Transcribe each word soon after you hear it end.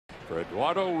for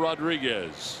Eduardo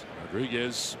Rodriguez.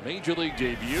 Rodriguez, major league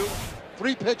debut.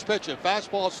 3-pitch pitcher,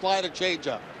 fastball, slider,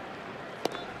 changeup.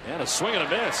 And a swing and a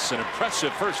miss. An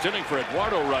impressive first inning for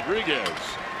Eduardo Rodriguez.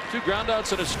 2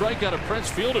 groundouts and a strikeout of Prince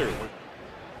Fielder.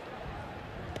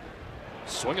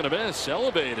 Swing and a miss,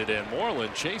 elevated, and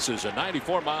Moreland chases a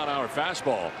 94-mile-an-hour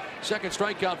fastball. Second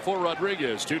strikeout for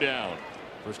Rodriguez, 2 down.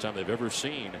 First time they've ever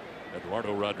seen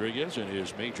Eduardo Rodriguez in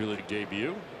his major league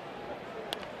debut.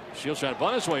 Shields trying to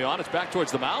bunt his way on. It's back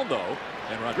towards the mound, though.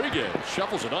 And Rodriguez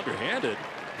shuffles it underhanded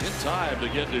in time to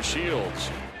get to Shields.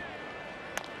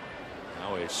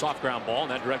 Now a soft ground ball in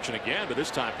that direction again, but this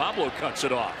time Pablo cuts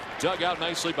it off. Dug out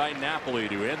nicely by Napoli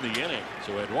to end the inning.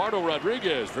 So Eduardo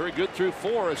Rodriguez very good through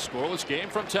 4. A scoreless game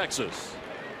from Texas.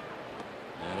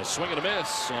 And a swing and a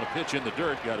miss on a pitch in the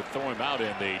dirt. Got to throw him out,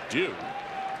 and they do.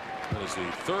 That is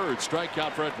the 3rd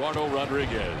strikeout for Eduardo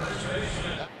Rodriguez.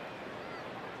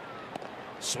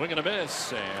 Swing and a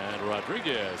miss, and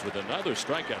Rodriguez with another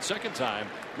strikeout. Second time,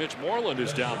 Mitch Moreland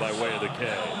is down by way of the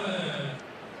K.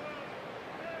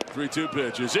 3-2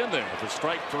 pitch is in there for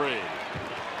strike 3.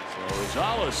 So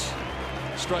Rosales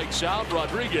strikes out.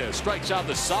 Rodriguez strikes out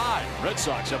the side. Red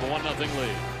Sox have a 1-0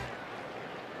 lead.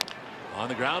 On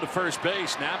the ground to first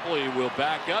base, Napoli will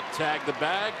back up, tag the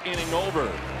bag, inning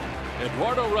over.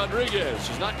 Eduardo Rodriguez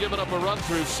has not given up a run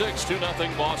through 6.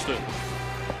 2-0 Boston.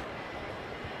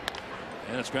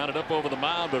 And it's grounded up over the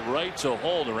mound, but right to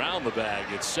hold around the bag.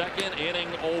 It's second inning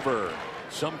over.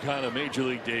 Some kind of major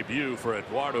league debut for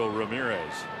Eduardo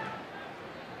Ramirez.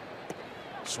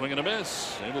 Swing and a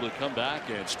miss. Able to come back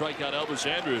and strike out Elvis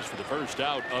Andrus for the first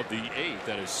out of the 8th.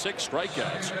 That is 6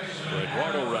 strikeouts for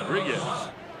Eduardo Rodriguez.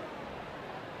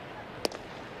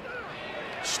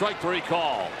 Strike 3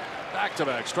 call.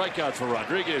 Back-to-back strikeouts for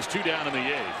Rodriguez. 2 down in the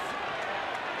 8th.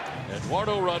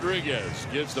 Eduardo Rodriguez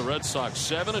gives the Red Sox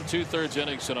 7 2/3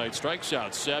 innings tonight. Strikes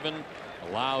out 7,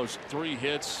 allows 3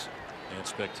 hits, and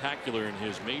spectacular in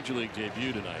his major league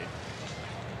debut tonight.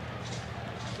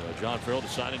 So John Farrell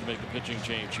deciding to make the pitching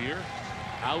change here.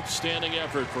 Outstanding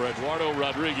effort for Eduardo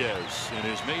Rodriguez in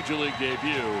his major league debut.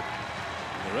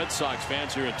 And the Red Sox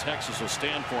fans here in Texas will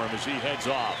stand for him as he heads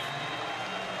off.